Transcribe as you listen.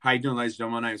How you doing, ladies and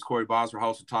gentlemen? My name is Corey Bosler,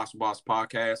 host of Toss the Boss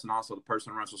podcast, and also the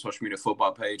person who runs the social media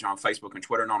football page on Facebook and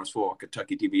Twitter, known as for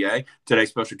Kentucky DBA. Today's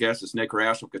special guest is Nick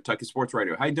Roush of Kentucky Sports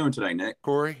Radio. How you doing today, Nick?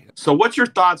 Corey? So what's your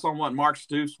thoughts on what Mark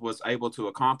Stoops was able to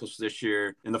accomplish this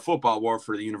year in the football world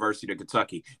for the University of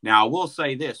Kentucky? Now, I will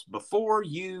say this. Before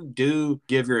you do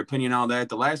give your opinion on that,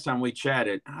 the last time we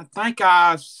chatted, I think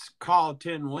I called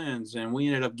 10 wins, and we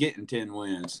ended up getting 10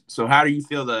 wins. So how do you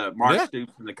feel that Mark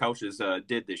Stoops and the coaches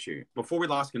did this year? Before we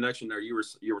lost connection there, you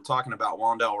were talking about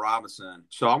Wan'Dale Robinson.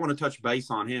 So I want to touch base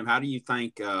on him. How do you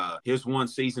think his one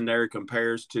season there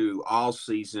compares to all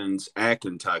seasons at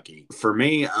Kentucky? For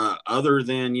me, other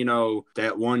than,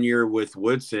 that 1 year with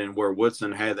Woodson, where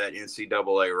Woodson had that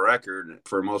NCAA record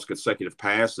for most consecutive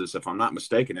passes, if I'm not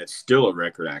mistaken, it's still a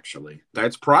record, actually.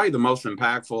 That's probably the most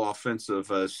impactful offensive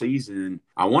season,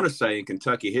 I want to say, in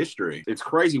Kentucky history. It's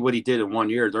crazy what he did in 1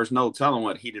 year. There's no telling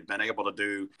what he'd have been able to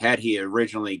do had he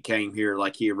originally came here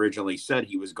like he originally said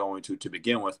he was going to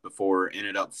begin with, before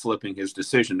ended up flipping his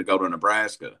decision to go to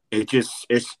Nebraska. It's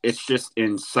just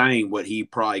insane what he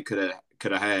probably could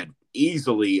have had.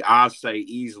 Easily, I'd say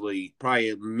easily,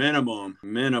 probably minimum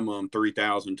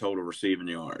 3,000 total receiving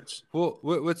yards. Well,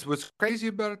 what's crazy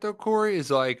about it though, Corey,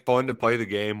 is like fun to play the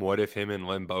game. What if him and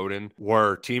Lynn Bowden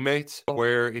were teammates?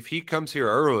 Where if he comes here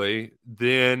early,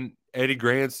 then Eddie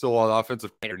Grant's still on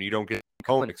offensive player, and you don't get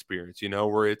Cohen experience,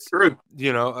 where it's true,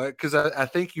 because I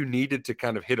think you needed to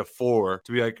kind of hit a floor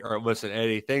to be like, all right, listen,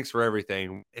 Eddie, thanks for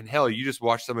everything. And hell, you just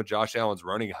watch some of Josh Allen's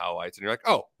running highlights, and you're like,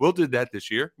 oh, Will did that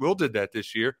this year.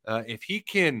 If he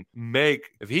can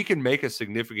make a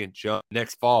significant jump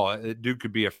next fall, dude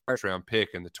could be a first round pick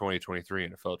in the 2023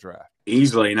 NFL draft.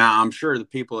 Easily. Now, I'm sure the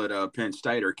people at Penn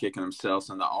State are kicking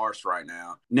themselves in the arse right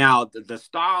now. Now, the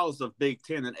styles of Big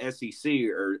Ten and SEC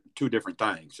are two different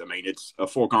things. I mean, it's a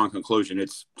foregone conclusion.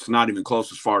 It's not even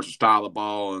close as far as the style of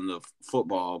ball and the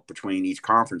football between each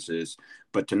conferences.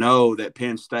 But to know that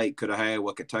Penn State could have had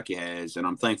what Kentucky has, and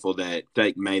I'm thankful that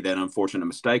State made that unfortunate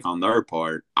mistake on their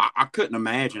part, I couldn't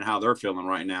imagine how they're feeling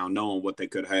right now, knowing what they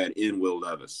could have had in Will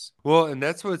Levis. Well, and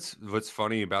that's what's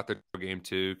funny about the game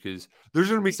too, because there's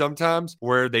going to be some times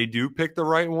where they do pick the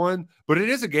right one, but it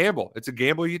is a gamble. It's a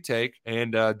gamble you take,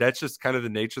 and that's just kind of the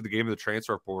nature of the game of the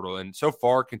transfer portal. And so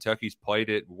far, Kentucky's played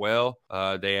it well.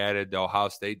 They added the Ohio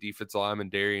State defensive lineman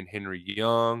Darian Henry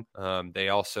Young. They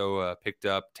also picked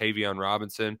up Tavion Robinson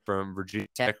from Virginia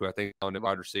Tech, who I think is on the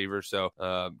wide receiver. So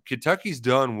Kentucky's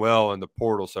done well in the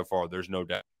portal so far. There's no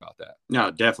doubt about that.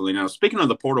 No, definitely. Now, speaking of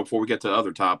the portal, before we get to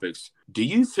other topics, do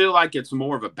you feel like it's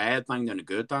more of a bad thing than a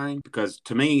good thing? Because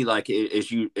to me, like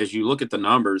as you look at the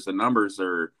numbers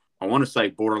are, I want to say,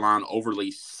 borderline overly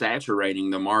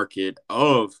saturating the market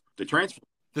of the transfer.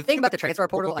 The thing about the transfer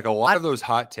portal, like a lot of those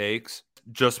hot takes,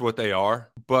 just what they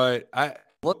are. But I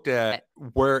looked at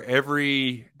where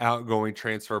every outgoing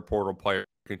transfer portal player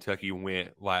in Kentucky went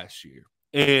last year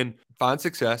and find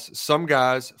success. Some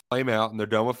guys flame out and they're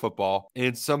done with football,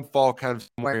 and some fall kind of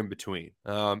somewhere in between.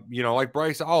 Like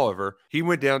Bryce Oliver, he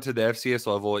went down to the FCS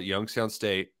level at Youngstown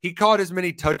State. He caught as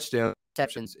many touchdowns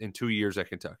in 2 years at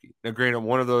Kentucky. Now, granted,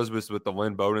 one of those was with the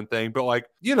Lynn Bowden thing, but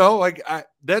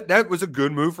that was a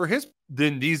good move for his.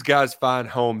 Then these guys find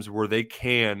homes where they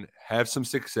can have some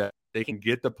success. They can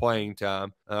get the playing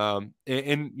time. And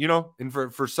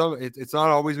for some, it's not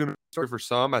always going to be a story. For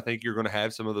some, I think you're going to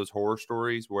have some of those horror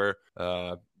stories where,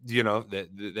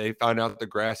 they find out the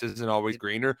grass isn't always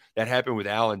greener. That happened with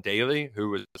Alan Daly,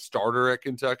 who was a starter at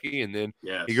Kentucky. And then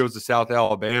he goes to South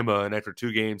Alabama. And after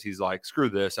 2 games, he's like, screw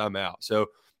this, I'm out. So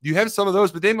you have some of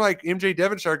those. But then, like, MJ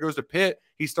Devonshire goes to Pitt.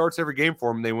 He starts every game for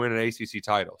them, and they win an ACC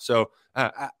title. So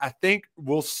I think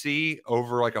we'll see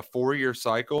over like a 4-year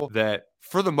cycle that,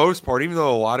 for the most part, even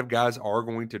though a lot of guys are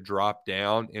going to drop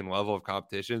down in level of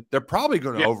competition, they're probably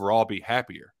going to overall be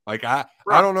happier. Like, I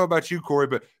don't know about you, Corey,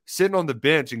 but sitting on the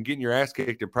bench and getting your ass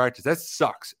kicked in practice, that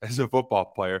sucks as a football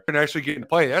player. And actually getting to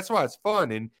play, that's why it's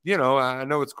fun. And, I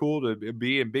know it's cool to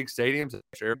be in big stadiums,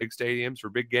 share big stadiums for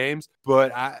big games.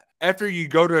 But after you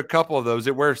go to a couple of those,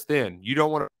 it wears thin. You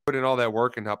don't want to put in all that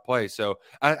work and not play. So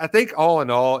I think all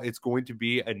in all, it's going to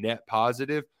be a net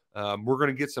positive. We're going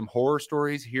to get some horror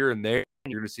stories here and there.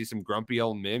 You're going to see some grumpy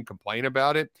old men complain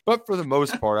about it. But for the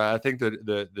most part, I think that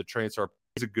the transfer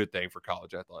is a good thing for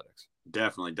college athletics.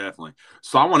 Definitely.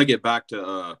 So I want to get back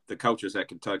to the coaches at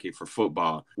Kentucky for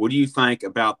football. What do you think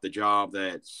about the job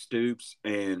that Stoops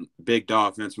and Big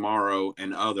Dog Vince Morrow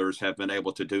and others have been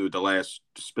able to do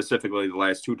specifically the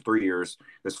last 2 to 3 years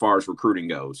as far as recruiting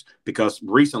goes? Because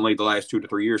recently, the last 2 to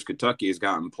 3 years, Kentucky has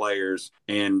gotten players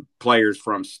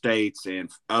from states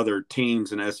and other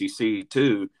teams in SEC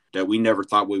too that we never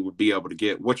thought we would be able to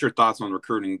get. What's your thoughts on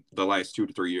recruiting the last 2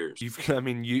 to 3 years?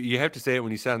 You have to say it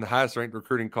when you sound the highest ranked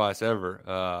recruiting class ever.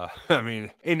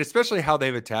 And especially how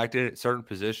they've attacked it at certain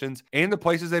positions and the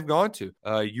places they've gone to.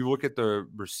 You look at the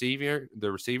receivers,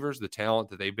 the talent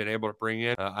that they've been able to bring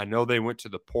in. I know they went to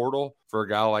the portal for a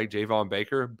guy like Javon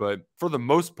Baker, but for the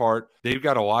most part, they've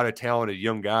got a lot of talented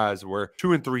young guys where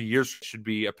 2 and 3 years should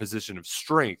be a position of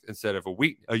strength instead of a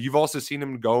weakness. You've also seen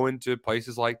them go into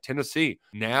places like Tennessee.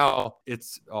 Now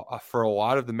it's for a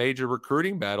lot of the major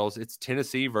recruiting battles, it's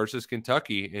Tennessee versus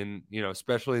Kentucky, and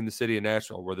especially in the city of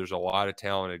Nashville, where there's a lot of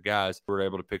talented guys who were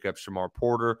able to pick up Shamar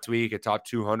Porter this week, a top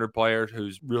 200 player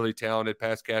who's really talented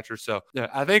pass catcher. So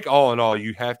I think all in all,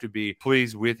 you have to be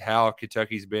pleased with how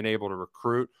Kentucky's been able to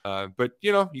recruit. But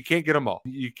you can't get them all.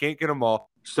 You can't get them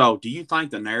all. So do you think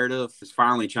the narrative has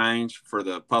finally changed for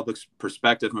the public's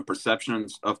perspective and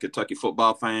perceptions of Kentucky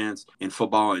football fans and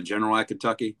football in general at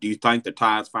Kentucky? Do you think the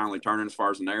tide's finally turning as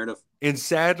far as the narrative? And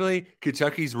sadly,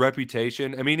 Kentucky's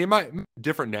reputation, it might be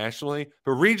different nationally,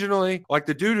 but regionally, like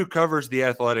the dude who covers The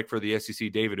Athletic for the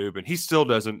SEC, David Ubben, he still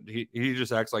doesn't, he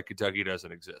just acts like Kentucky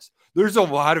doesn't exist. There's a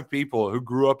lot of people who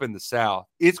grew up in the South.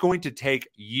 It's going to take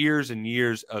years and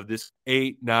years of this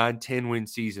 8, 9, 10 win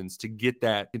seasons to get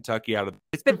that Kentucky out of.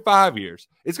 It's been 5 years.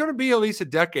 It's going to be at least a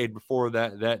decade before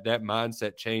that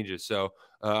mindset changes. So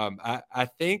I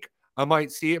think I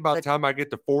might see it by the time I get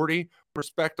to 40.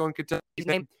 Respect on Kentucky's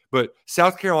name, but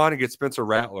South Carolina gets Spencer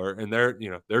Rattler, and they're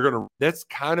gonna. That's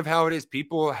kind of how it is.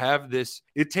 People have this.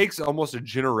 It takes almost a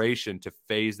generation to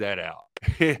phase that out.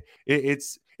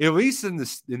 It's at least in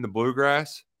the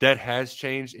bluegrass that has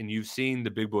changed, and you've seen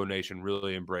the Big Blue Nation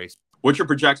really embrace. What's your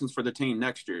projections for the team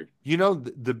next year?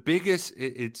 The biggest,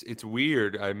 it's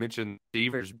weird. I mentioned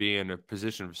receivers being a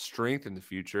position of strength in the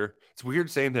future. It's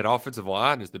weird saying that offensive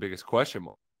line is the biggest question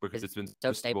mark because it's been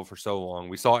so stable for so long.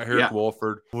 We saw Eric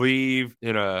Wolford leave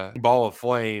in a ball of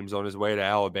flames on his way to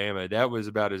Alabama. That was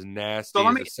about as nasty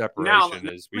a separation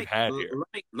as we've had here.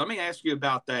 Let me ask you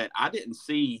about that. I didn't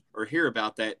see or hear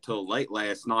about that till late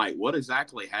last night. What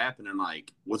exactly happened, and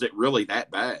was it really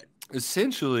that bad?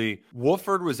 Essentially,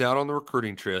 Wolford was out on the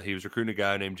recruiting trail. He was recruiting a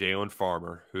guy named Jalen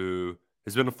Farmer, who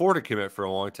has been a Florida commit for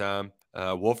a long time.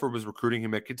 Wolford was recruiting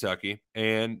him at Kentucky,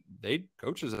 and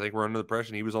coaches, I think, were under the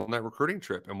impression he was on that recruiting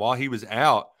trip. And while he was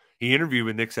out, he interviewed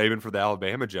with Nick Saban for the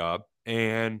Alabama job,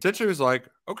 and essentially was like,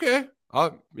 okay,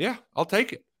 I'll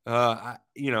take it. I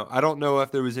don't know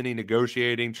if there was any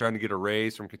negotiating, trying to get a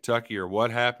raise from Kentucky or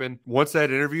what happened. Once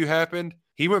that interview happened,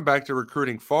 he went back to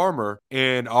recruiting Farmer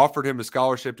and offered him a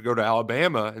scholarship to go to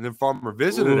Alabama. And then Farmer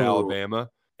visited Alabama,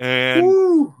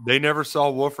 and they never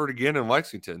saw Wolford again in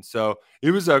Lexington. So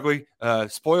it was ugly.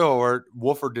 Spoiler alert,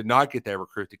 Wolford did not get that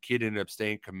recruit. The kid ended up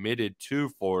staying committed to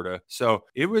Florida. So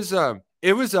it was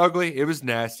ugly. It was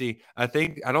nasty. I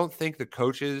don't think the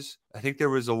coaches, I think there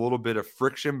was a little bit of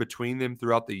friction between them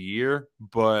throughout the year,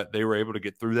 but they were able to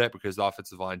get through that because the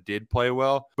offensive line did play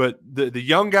well. But the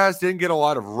young guys didn't get a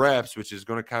lot of reps, which is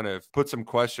going to kind of put some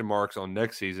question marks on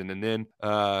next season. And then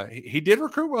he did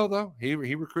recruit well, though. He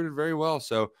recruited very well.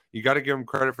 So you got to give him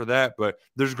credit for that. But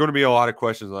there's going to be a lot of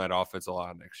questions on that offensive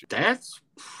line next year. That's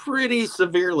pretty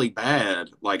severely bad.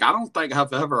 I don't think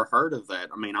I've ever heard of that.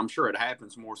 I'm sure it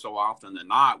happens more so often than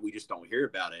not. We just don't hear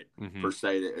about it per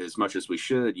se as much as we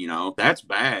should. That's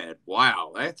bad.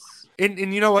 Wow, that's and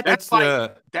you know what? That's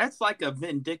like a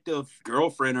vindictive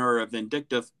girlfriend or a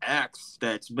vindictive ex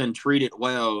that's been treated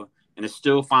well and it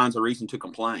still finds a reason to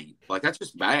complain. That's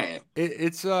just bad.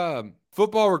 It's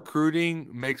football recruiting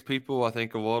makes people, I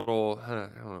think, a little, I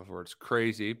don't know if the word's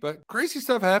crazy, but crazy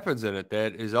stuff happens in it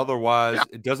that is otherwise,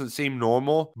 it doesn't seem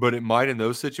normal, but it might in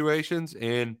those situations.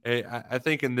 And I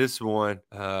think in this one,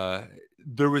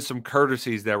 there was some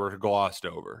courtesies that were glossed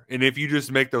over. And if you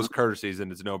just make those courtesies,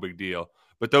 then it's no big deal.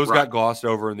 But those got glossed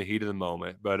over in the heat of the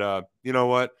moment. But you know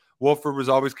what? Wolford was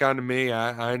always kind to me.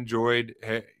 I enjoyed,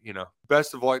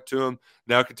 best of luck to him.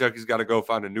 Now Kentucky's got to go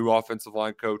find a new offensive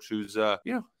line coach who's,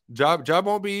 job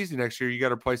won't be easy next year. You got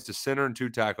to replace the center and 2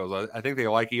 tackles. I think they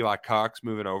like Eli Cox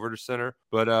moving over to center,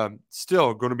 but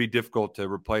still going to be difficult to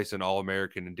replace an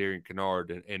All-American and Darian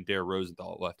Kennard and Dare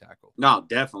Rosenthal at left tackle. No,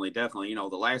 definitely. The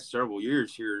last several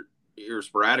years here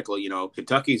sporadically,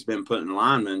 Kentucky's been putting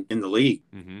linemen in the league,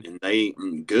 and they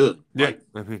good.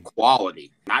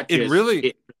 Quality, not just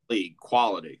league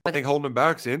quality. I think holding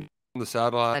back's in on the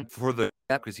sideline for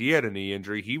because he had a knee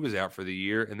injury. He was out for the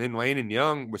year. And then Landon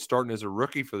Young was starting as a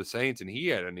rookie for the Saints, and he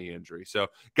had a knee injury. So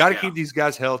got to keep these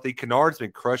guys healthy. Kennard's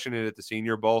been crushing it at the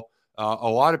Senior Bowl. A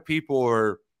lot of people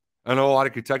are I know a lot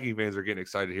of Kentucky fans are getting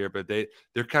excited here, but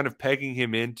they're kind of pegging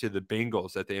him into the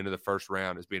Bengals at the end of the first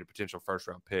round as being a potential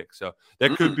first-round pick. So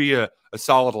that could be a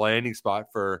solid landing spot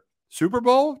for Super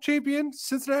Bowl champion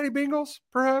Cincinnati Bengals,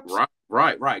 perhaps.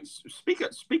 Right.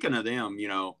 Speaking of them,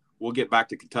 we'll get back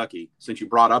to Kentucky since you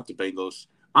brought up the Bengals.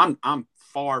 I'm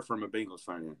far from a Bengals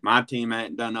fan. My team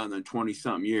hadn't done nothing in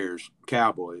 20-something years.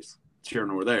 Cowboys, here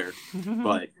nor there.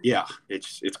 But yeah,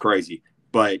 it's crazy.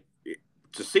 But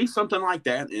to see something like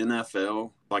that in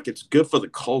NFL, like, it's good for the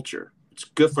culture. It's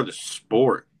good for the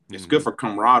sport. It's good for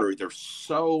camaraderie. There's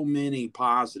so many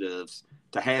positives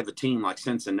to have a team like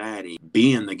Cincinnati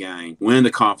be in the game, win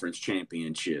the conference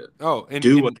championship.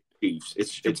 Do what the Chiefs.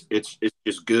 It's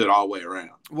just good all the way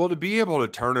around. Well, to be able to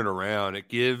turn it around, it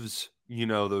gives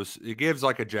it gives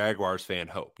like a Jaguars fan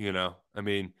hope. I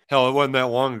mean, hell, it wasn't that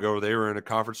long ago they were in a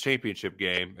conference championship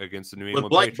game against the New England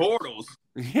Blake Patriots.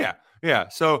 Bortles. Yeah.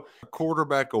 So a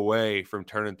quarterback away from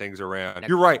turning things around.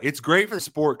 You're right. It's great for the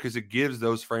sport because it gives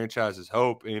those franchises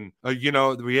hope. And,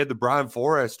 we had the Brian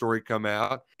Flores story come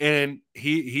out, and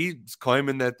he's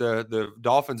claiming that the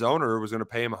Dolphins owner was going to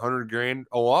pay him $100,000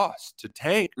 a loss to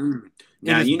tank. And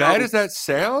as bad as that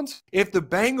sounds, if the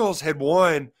Bengals had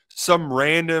won some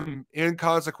random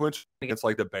inconsequential against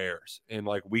like the Bears in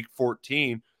like week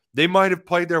 14, they might have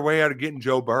played their way out of getting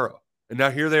Joe Burrow. And now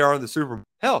here they are in the Super Bowl.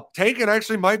 Hell, tanking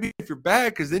actually might be if you're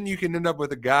bad, because then you can end up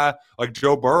with a guy like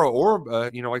Joe Burrow or,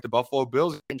 like the Buffalo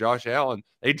Bills and Josh Allen.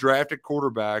 They drafted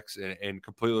quarterbacks and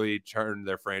completely turned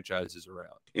their franchises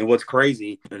around. And what's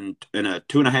crazy, in a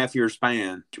 2.5-year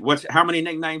span, how many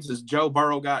nicknames has Joe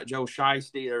Burrow got? Joe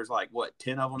Shiesty. There's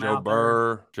 10 of them out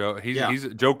there. He's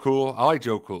Joe Cool. I like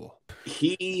Joe Cool.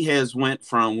 He has went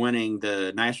from winning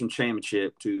the national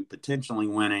championship to potentially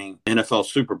winning NFL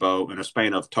Super Bowl in a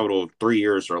span of total of 3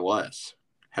 years or less.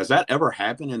 Has that ever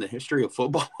happened in the history of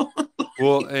football?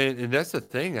 Well, and that's the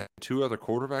thing. 2 other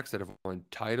quarterbacks that have won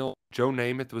title. Joe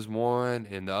Namath was one,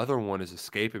 and the other one is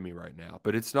escaping me right now.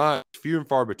 But it's not few and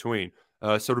far between.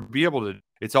 So to be able to,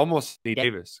 it's almost Steve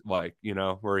Davis,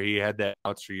 where he had that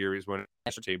monster year. He's won a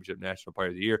national championship, National Player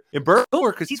of the Year. And Burt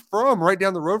Miller, because he's from right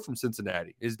down the road from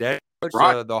Cincinnati. His dad coached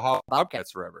the Ohio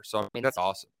Bobcats forever. So, I mean, that's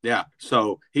awesome. Yeah.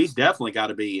 So he's definitely got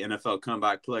to be NFL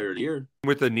Comeback Player of the Year.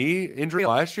 With the knee injury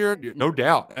last year, no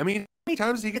doubt. I mean, how many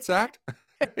times did he get sacked?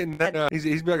 And then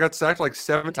he's got sacked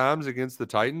 7 times against the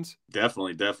Titans.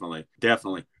 Definitely.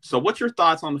 So what's your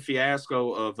thoughts on the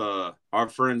fiasco of our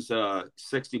friends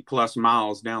 60-plus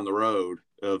miles down the road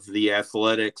of the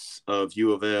athletics of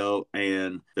U of L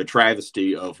and the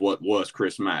travesty of what was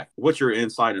Chris Mack? What's your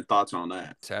insight and thoughts on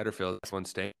that? Satterfield, that's one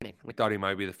standing. We thought he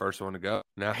might be the first one to go.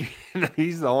 Now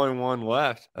he's the only one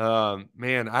left.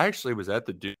 Man, I actually was at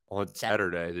the Duke on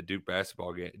Saturday, the Duke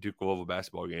Louisville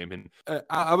basketball game, and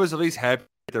I was at least happy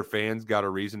their fans got a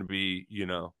reason to be,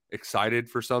 excited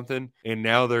for something. And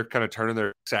now they're kind of turning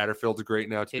their Satterfield's great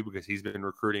now too, because he's been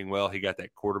recruiting well. He got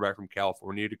that quarterback from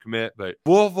California to commit, but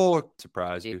Louisville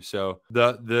surprised you. So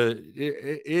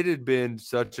it had been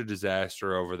such a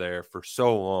disaster over there for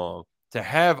so long. To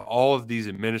have all of these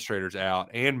administrators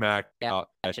out and Mac out,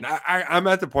 and I'm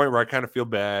at the point where I kind of feel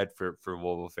bad for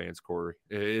Louisville fans, Corey.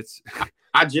 It's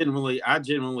I genuinely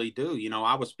do.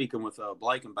 I was speaking with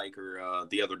Blake and Baker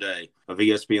the other day of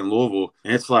ESPN Louisville,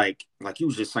 and it's like you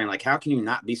was just saying, how can you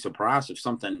not be surprised if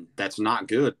something that's not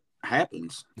good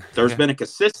happens? There's been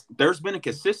a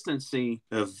consistency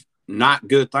of not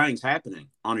good things happening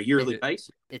on a yearly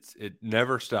basis. It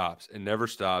never stops. It never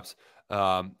stops.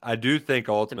 I do think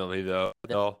ultimately, though,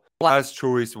 last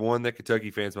choice, one that Kentucky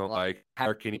fans won't like,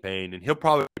 hire Kenny Payne, and he'll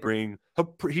probably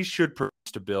he should bring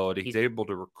stability. He's able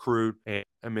to recruit, and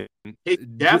I mean, he's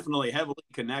definitely heavily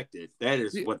connected. That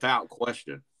is without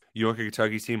question. You look at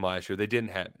Kentucky's team last year; they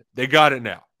didn't have it. They got it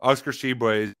now. Oscar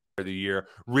Tshiebwe is of the year,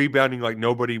 rebounding like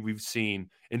nobody we've seen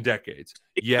in decades.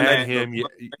 You had him, you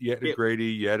had Grady,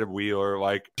 you had a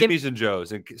Wheeler, Jimmy's and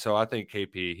Joe's. And so I think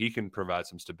KP, he can provide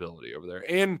some stability over there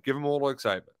and give him a little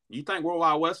excitement. You think World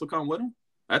Wide West will come with him?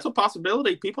 That's a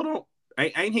possibility. People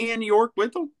ain't he in New York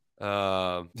with them?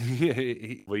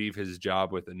 He leave his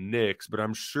job with the Knicks, but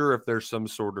I'm sure if there's some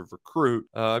sort of recruit,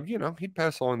 he'd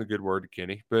pass along the good word to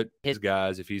Kenny. But his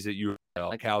guys, if he's at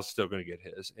UL, Cal's still going to get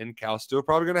his, and Cal's still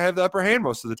probably going to have the upper hand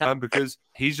most of the time because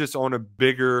he's just on a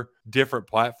bigger, different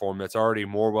platform that's already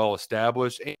more well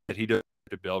established, and that he doesn't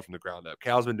have to build from the ground up.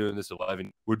 Cal's been doing this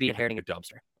 11, would be inheriting a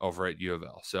dumpster over at U of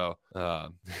L. So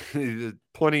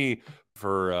plenty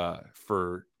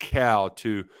for Cal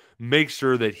to make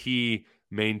sure that he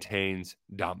maintains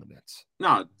dominance.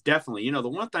 No, definitely. The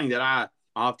one thing that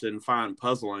often find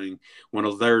puzzling when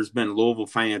there's been Louisville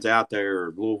fans out there,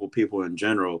 or Louisville people in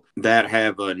general, that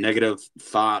have a negative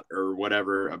thought or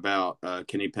whatever about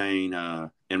Kenny Payne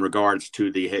in regards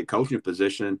to the head coaching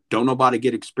position. Don't nobody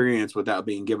get experience without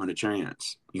being given a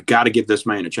chance. You got to give this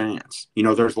man a chance. You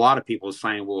know, there's a lot of people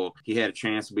saying, well, he had a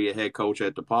chance to be a head coach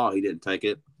at DePaul. He didn't take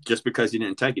it. Just because he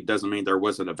didn't take it doesn't mean there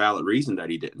wasn't a valid reason that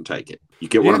he didn't take it. You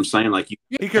get what I'm saying? Like,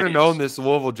 he could have known this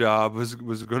Louisville job was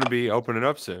going to be opening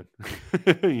up soon,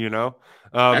 you know?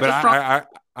 But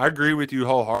I agree with you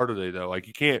wholeheartedly, though. Like,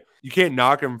 you can't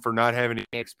knock him for not having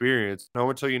any experience. Know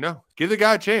until you know. Give the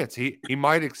guy a chance. He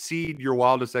might exceed your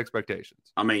wildest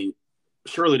expectations. I mean,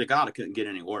 surely to God, it couldn't get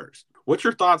any worse. What's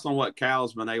your thoughts on what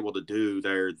Cal's been able to do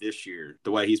there this year, the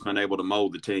way he's been able to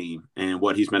mold the team and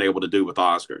what he's been able to do with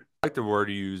Oscar? I like the word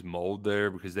you use, mold,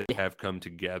 there, because they have come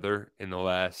together in the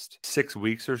last 6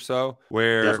 weeks or so,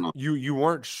 where you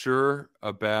weren't sure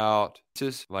about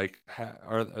just like,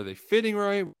 are they fitting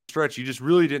right? Stretch, you just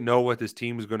really didn't know what this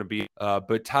team was going to be.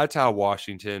 But TyTy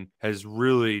Washington has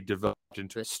really developed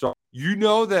into a star. You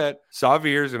know that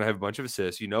Xavier is going to have a bunch of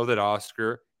assists. You know that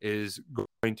Oscar is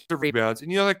going to rebounds,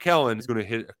 and you know that Kellen is going to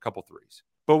hit a couple threes.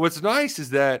 But what's nice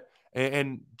is that,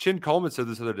 and Chin Coleman said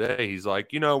this other day, he's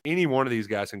like, you know, any one of these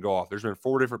guys can go off. There's been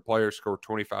 4 different players score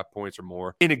 25 points or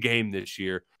more in a game this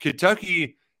year.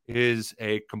 Kentucky is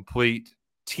a complete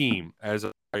team as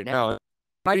of right now.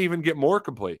 Might even get more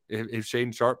complete if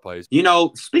Shaedon Sharpe plays. You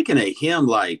know, speaking of him,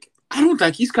 like, I don't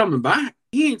think he's coming back.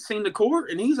 He ain't seen the court,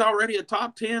 and he's already a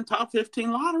top 10, top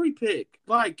 15 lottery pick.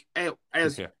 Like, I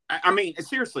mean,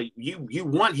 seriously, you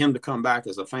want him to come back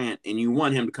as a fan, and you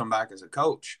want him to come back as a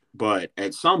coach. But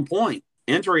at some point,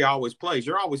 injury always plays.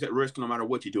 You're always at risk no matter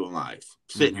what you do in life.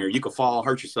 Sitting here, you could fall,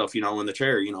 hurt yourself, you know, in the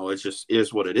chair. You know, it just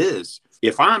is what it is.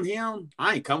 If I'm him,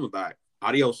 I ain't coming back.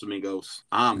 Adios, amigos.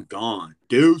 I'm gone.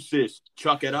 Deuces.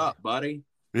 Chuck it up, buddy.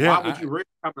 Yeah, why would you risk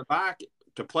coming back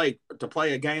to play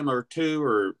a game or two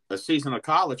or a season of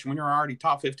college when you're already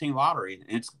top 15 lottery?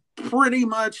 It's pretty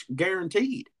much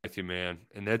guaranteed. With you, man.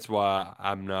 And that's why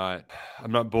I'm not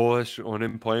bullish on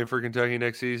him playing for Kentucky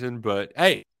next season. But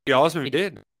hey, he also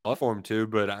did. I love for him too,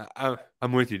 but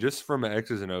I'm with you. Just from an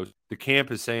X's and O's, the camp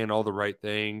is saying all the right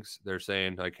things. They're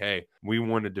saying like, hey, we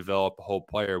want to develop a whole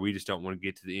player. We just don't want to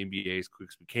get to the NBA as quick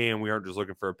as we can. We aren't just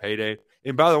looking for a payday.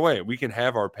 And by the way, we can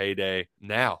have our payday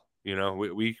now. You know,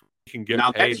 we can get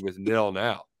paid with nil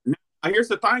now. Here's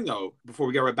the thing, though, before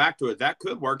we get right back to it, that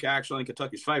could work actually in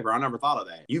Kentucky's favor. I never thought of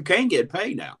that. You can get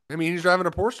paid now. I mean, he's driving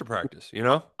a Porsche to practice, you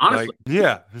know? Honestly. Like,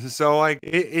 yeah. So, like,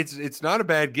 it's not a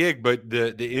bad gig, but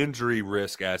the injury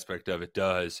risk aspect of it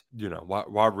does, you know,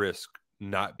 why risk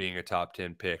not being a top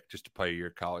 10 pick just to play your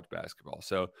college basketball?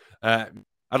 So, I'd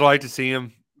like to see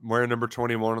him wearing number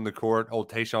 21 on the court,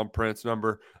 old Tayshaun Prince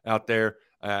number out there.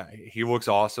 He looks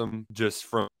awesome just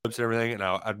from clips and everything, and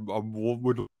I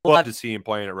would love to see him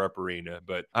playing at Rupp Arena.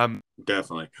 But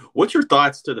definitely. What's your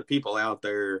thoughts to the people out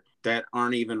there that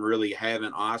aren't even really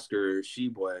having Oscar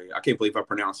Tshiebwe? I can't believe I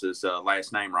pronounced his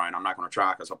last name right. I'm not going to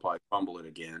try because I'll probably fumble it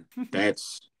again.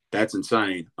 That's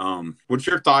insane. What's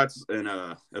your thoughts and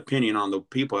opinion on the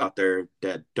people out there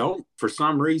that don't, for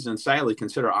some reason, sadly,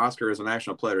 consider Oscar as a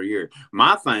National Player of the Year?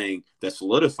 My thing that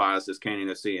solidifies this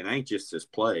candidacy, and ain't just his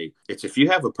play, it's if you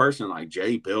have a person like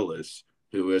Jay Bilas,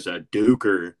 who is a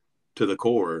duker to the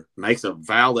core, makes a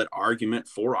valid argument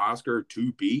for Oscar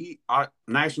to be a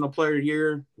National Player of the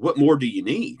Year, what more do you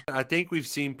need? I think we've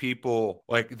seen people,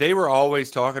 like, they were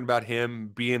always talking about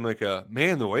him being like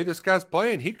man, the way this guy's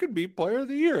playing, he could be Player of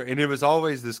the Year. And it was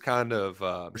always this kind of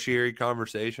tertiary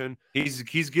conversation.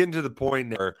 He's getting to the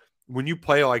point where when you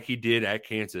play like he did at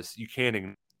Kansas, you can't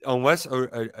ignore, unless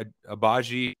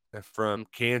Agbaji from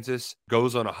Kansas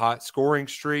goes on a hot scoring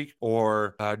streak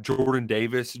or Jordan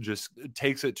Davis just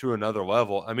takes it to another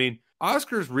level. I mean,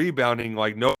 Oscar's rebounding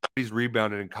like nobody's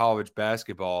rebounded in college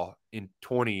basketball in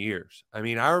 20 years. I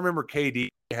mean, I remember KD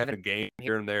having a game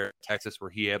here and there in Texas where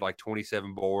he had like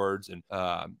 27 boards, and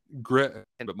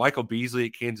but Michael Beasley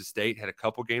at Kansas State had a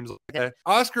couple games like that.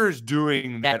 Oscar is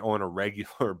doing that on a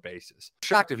regular basis.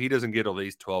 Shocked if he doesn't get at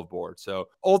least 12 boards. So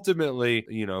ultimately,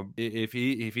 you know, if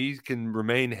he can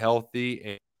remain healthy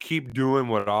and keep doing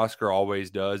what Oscar always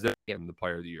does, then give him the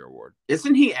Player of the Year award.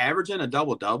 Isn't he averaging a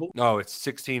double-double? No, it's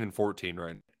 16 and 14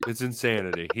 right now. It's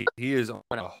insanity. He is on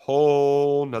a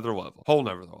whole nother level.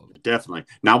 Definitely.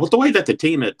 Now, with the way that the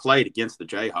team had played against the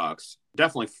Jayhawks,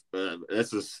 definitely,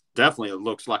 it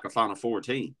looks like a Final Four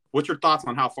team. What's your thoughts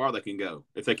on how far they can go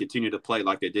if they continue to play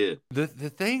like they did? The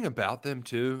thing about them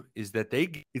too is that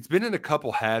it's been in a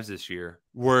couple halves this year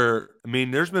where, I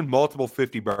mean, there's been multiple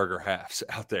 50-burger halves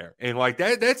out there, and like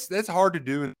that's hard to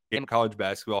do in college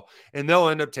basketball, and they'll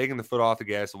end up taking the foot off the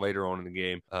gas later on in the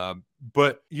game.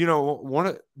 But you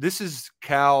know, this is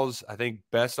Cal's, I think,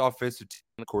 best offensive team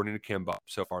according to Kimba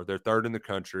so far. They're third in the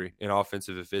country in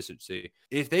offensive efficiency.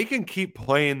 If they can keep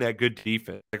playing that good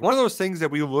defense, like one of those things that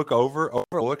we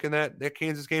overlook in that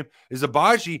Kansas game is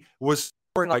Abaji was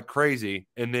scoring like crazy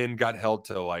and then got held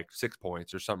to like 6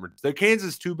 points or something. The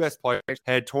Kansas two best players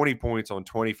had 20 points on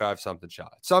 25 something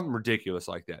shots, something ridiculous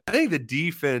like that. I think the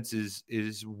defense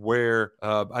is where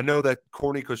I know that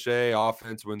corny cliche,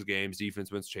 offense wins games,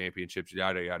 defense wins championships,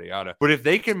 yada yada yada. But if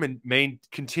they can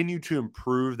continue to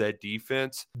improve that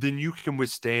defense, then you can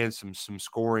withstand some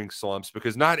scoring slumps,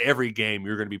 because not every game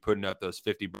you're going to be putting up those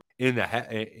 50 in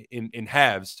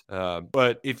halves.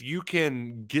 But if you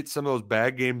can get some of those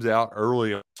bad games out early,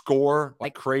 score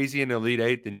like crazy in the Elite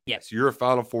Eight, then yes, you're a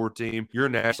Final Four team. You're a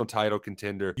national title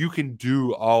contender. You can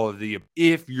do all of the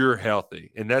if you're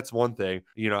healthy, and that's one thing.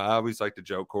 You know, I always like to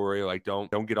joke, Corey, like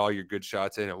don't get all your good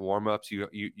shots in at warmups.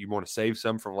 You want to save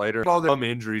some for later. Get all the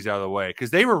injuries out of the way, because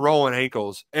they were rolling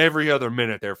ankles every other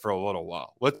minute there for a little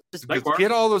while. Let's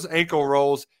get all those ankle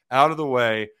rolls out of the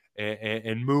way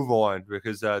and move on,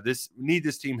 because need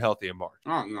this team healthy in March.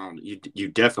 Oh, no, you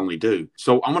definitely do.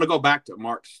 So I'm going to go back to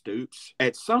Mark Stoops.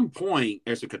 At some point,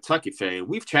 as a Kentucky fan,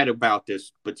 we've chatted about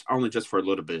this, but it's only just for a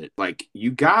little bit. Like, you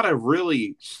got to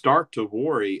really start to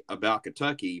worry about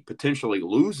Kentucky potentially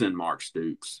losing Mark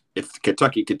Stoops if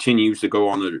Kentucky continues to go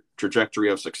on the trajectory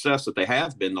of success that they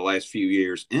have been the last few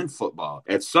years in football.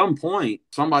 At some point,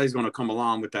 somebody's going to come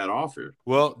along with that offer.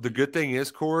 Well, the good thing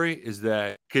is, Corey, is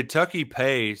that Kentucky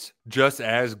pays just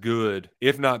as good,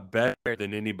 if not better,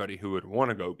 than anybody who would want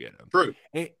to go get him. True.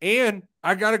 And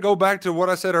I got to go back to what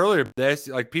I said earlier. That's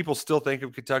like, people still think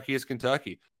of Kentucky as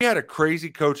Kentucky. We had a crazy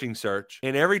coaching search,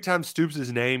 and every time Stoops'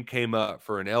 name came up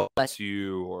for an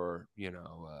LSU or,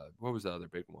 what was the other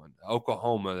big one?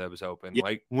 Oklahoma that was open. Yeah.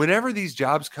 Like, whenever these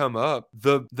jobs come up,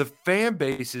 the fan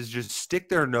bases just stick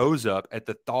their nose up at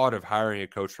the thought of hiring a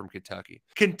coach from Kentucky.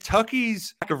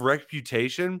 Kentucky's lack of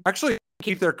reputation actually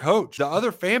keep their coach. The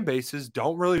other fan bases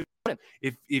don't really want him.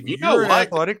 If you're an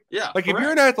athletic, if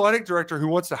you're an athletic director who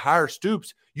wants to hire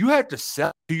Stoops, you have to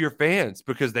sell to your fans,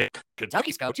 because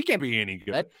Kentucky's coach, he can't be any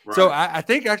good. Right. So I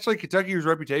think actually Kentucky's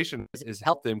reputation has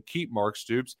helped them keep Mark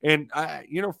Stoops. And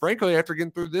frankly, after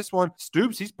getting through this one,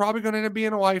 Stoops, he's probably going to end up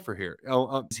being a lifer here.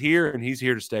 He's here, and he's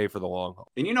here to stay for the long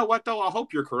haul. And you know what, though? I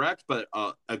hope you're correct, but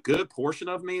a good portion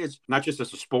of me is not just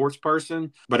as a sports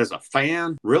person, but as a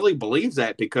fan, really believes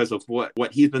that because of what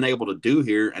he's been able to do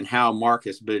here and how Mark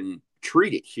has been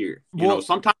treated here.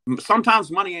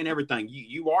 Sometimes money ain't everything.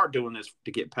 You are doing this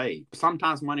to get paid.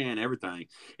 Sometimes money ain't everything.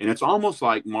 And it's almost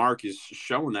like Mark is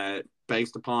showing that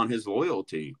based upon his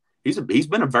loyalty. He's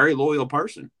been a very loyal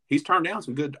person. He's turned down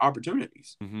some good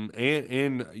opportunities. Mm-hmm.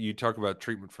 And you talk about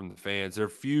treatment from the fans. There are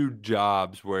few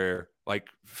jobs where like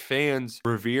fans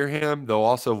revere him. They'll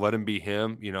also let him be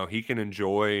him. He can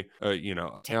enjoy,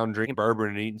 town drinking bourbon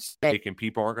and eating steak, and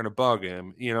people aren't going to bug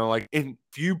him. Like in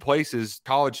few places,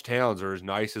 college towns are as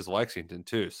nice as Lexington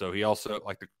too. So he also,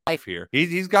 like the life here,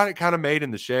 he's got it kind of made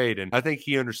in the shade. And I think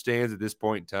he understands at this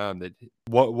point in time that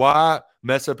why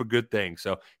mess up a good thing.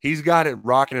 So he's got it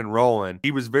rocking and rolling.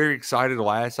 He was very excited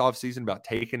last offseason about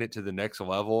taking it to the next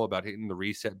level, about hitting the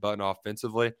reset button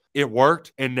offensively. It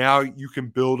worked, and now you can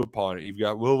build upon it. You've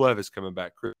got Will Levis coming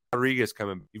back, Chris Rodriguez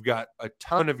coming. You've got a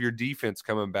ton of your defense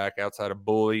coming back outside of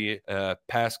Bully,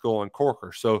 Pascal, and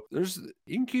Corker. So you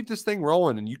can keep this thing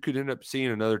rolling, and you could end up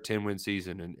seeing another 10-win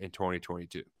season in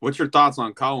 2022. What's your thoughts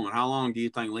on Coleman? How long do you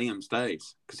think Liam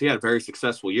stays? Because he had a very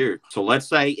successful year. So let's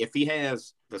say if he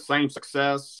has the same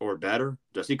success or better,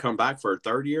 does he come back for a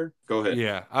third year? Go ahead.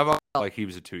 Yeah, I've always like he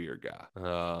was a 2-year guy.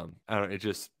 I don't. It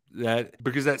just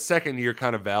because that second year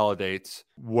kind of validates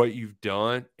what you've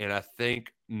done, and I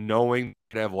think knowing you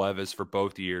could have Levis for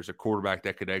both years, a quarterback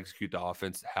that could execute the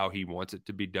offense how he wants it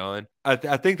to be done. I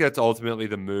think that's ultimately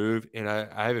the move, and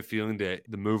I have a feeling that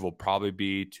the move will probably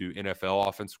be to NFL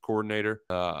offensive coordinator.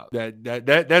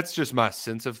 That's just my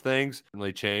sense of things.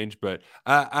 Really change, but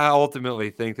I ultimately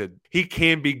think that he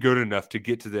can be good enough to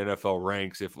get to the NFL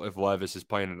ranks if Levis is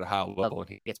playing at a high level and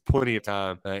he gets plenty of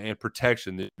time and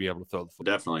protection to be able to throw the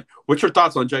football. Definitely. What's your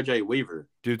thoughts on JJ Weaver?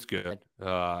 Dude's good.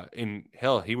 And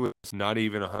hell, he was not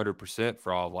even even 100%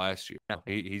 for all of last year.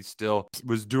 He still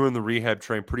was doing the rehab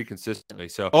train pretty consistently.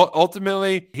 So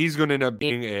ultimately, he's going to end up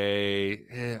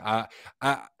being I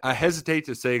hesitate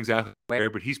to say exactly where,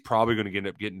 but he's probably going to end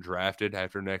up getting drafted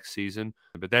after next season.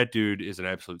 But that dude is an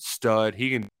absolute stud.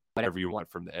 He can whatever you want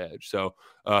from the edge. So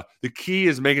the key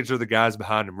is making sure the guys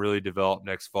behind him really develop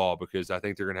next fall, because I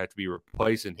think they're going to have to be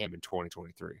replacing him in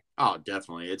 2023. Oh,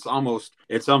 definitely.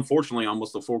 It's unfortunately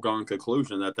almost a foregone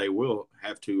conclusion that they will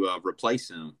have to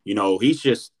replace him. You know, he's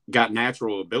just got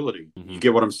natural ability. Mm-hmm. You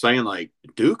get what I'm saying? Like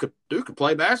Duke could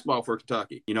play basketball for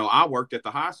Kentucky. You know, I worked at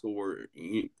the high school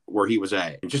where he was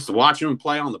at, and just to watch him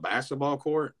play on the basketball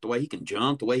court, the way he can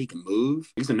jump, the way he can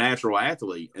move, he's a natural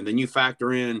athlete. And then you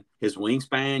factor in his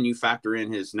wingspan, you factor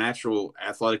in his natural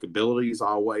athletic abilities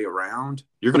all the way around,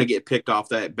 you're going to get picked off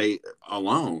that bait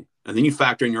alone. And then you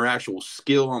factor in your actual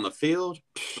skill on the field.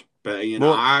 But, you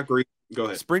know, I agree. Go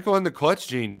ahead. Sprinkle in the clutch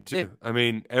gene, too. I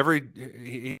mean,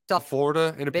 he saw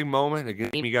Florida in a big moment, a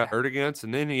game he got hurt against,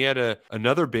 and then he had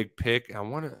another big pick. I'm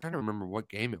trying to remember what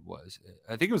game it was.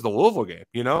 I think it was the Louisville game,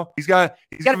 you know? He's got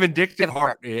a vindictive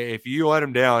heart. If you let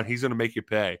him down, he's going to make you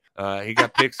pay. He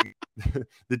got picks.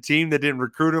 The team that didn't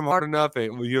recruit him hard enough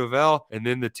at U of L, and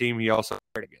then the team he also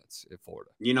played against at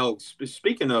Florida. You know,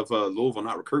 speaking of Louisville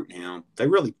not recruiting him, they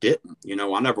really didn't. You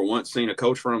know, I never once seen a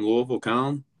coach from Louisville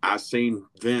come. I seen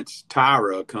Vince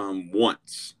Tyra come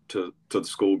once to the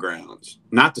school grounds.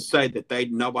 Not to say that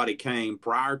nobody came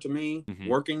prior to me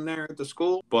working there at the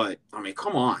school, but I mean,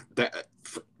 come on,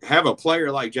 have a player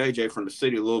like JJ from the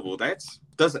city of Louisville. That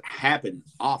doesn't happen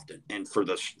often, and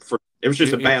it was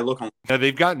just a bad look on. Yeah,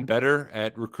 they've gotten better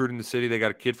at recruiting the city. They got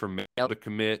a kid from Mail to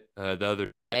commit the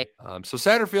other day. So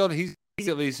Satterfield, he's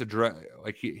at least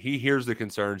he hears the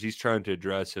concerns. He's trying to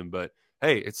address him, but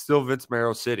hey, it's still Vince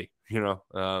Marrow City, you know,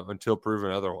 until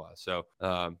proven otherwise. So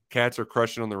Cats are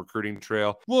crushing on the recruiting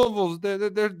trail. Louisville's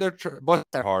they're bless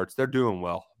their hearts, they're doing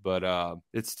well, but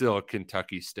it's still a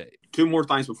Kentucky State. Two more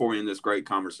things before we end this great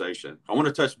conversation. I want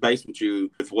to touch base with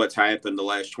you with what's happened the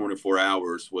last 24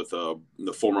 hours with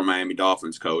the former Miami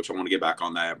Dolphins coach. I want to get back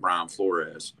on that, Brian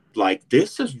Flores. Like,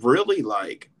 this is really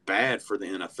bad for the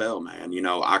NFL, man. You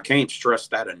know, I can't stress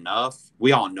that enough.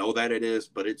 We all know that it is,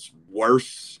 but it's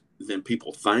worse than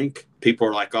people think. People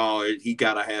are like, oh, he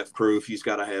got to have proof. He's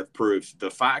got to have proof. The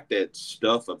fact that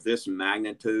stuff of this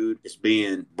magnitude is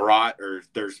being brought, or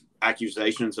there's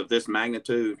accusations of this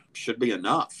magnitude, should be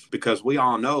enough, because we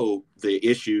all know the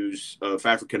issues of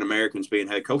African Americans being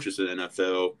head coaches in the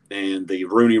NFL and the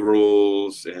Rooney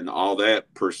rules and all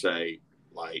that per se.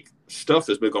 Like, stuff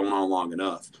has been going on long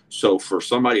enough. So for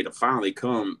somebody to finally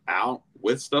come out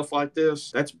with stuff like this,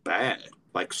 that's bad.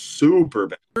 Like, super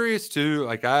bad. Curious too.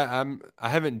 Like, I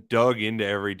haven't dug into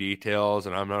every details,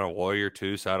 and I'm not a lawyer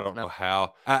too, so I don't know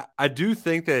how. I do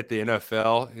think that the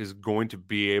NFL is going to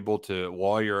be able to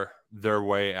lawyer their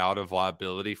way out of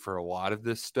liability for a lot of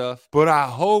this stuff, but I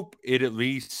hope it at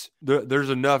least there's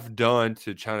enough done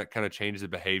to kind of change the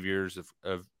behaviors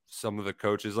of some of the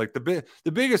coaches. Like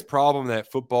the biggest problem that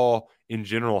football in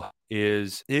general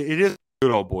is it is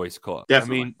good old boys club.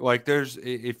 Definitely. I mean, like,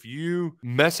 if you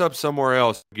mess up somewhere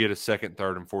else, get a second,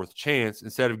 third, and fourth chance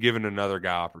instead of giving another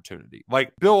guy opportunity.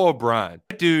 Like Bill O'Brien,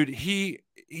 dude, he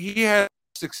had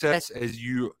success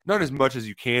not as much as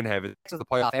you can have it to the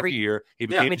playoff every year. He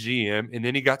became a GM, and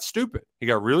then he got stupid. He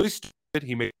got really stupid.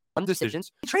 He made dumb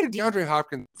decisions. He traded DeAndre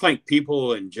Hopkins. I think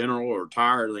people in general are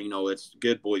tired. You know, it's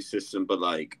good boy system, but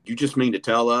like, you just mean to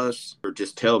tell us, or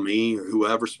just tell me, or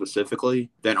whoever specifically,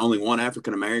 that only one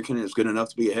African American is good enough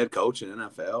to be a head coach in the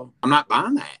NFL? I'm not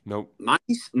buying that. Nope.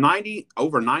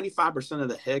 Over 95% of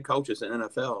the head coaches in the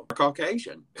NFL are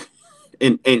Caucasian.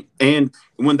 And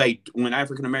when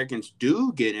African Americans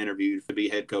do get interviewed to be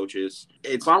head coaches,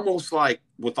 it's almost like,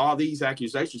 with all these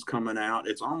accusations coming out,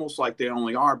 it's almost like they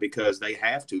only are because they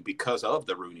have to, because of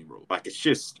the Rooney Rule. Like, it's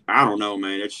just, I don't know,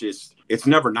 man. It's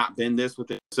never not been this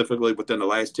specifically within the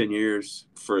last 10 years.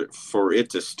 For it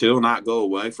to still not go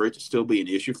away, for it to still be an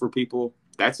issue for people,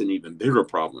 that's an even bigger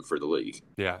problem for the league.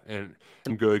 Yeah, and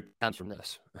some good comes from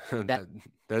this.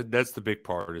 That's the big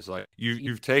part. Is like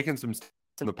you've taken some steps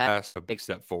in the past, a big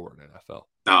step forward in NFL.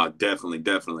 Oh,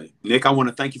 definitely. Nick, I want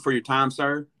to thank you for your time,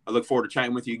 sir. I look forward to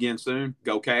chatting with you again soon.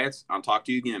 Go Cats. I'll talk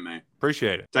to you again, man.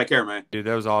 Appreciate it. Take care, man. Dude,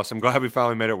 that was awesome. Glad we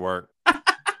finally made it work.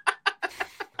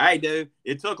 Hey, dude,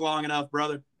 it took long enough,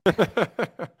 brother.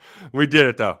 We did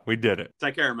it, though. We did it.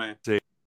 Take care, man. See you.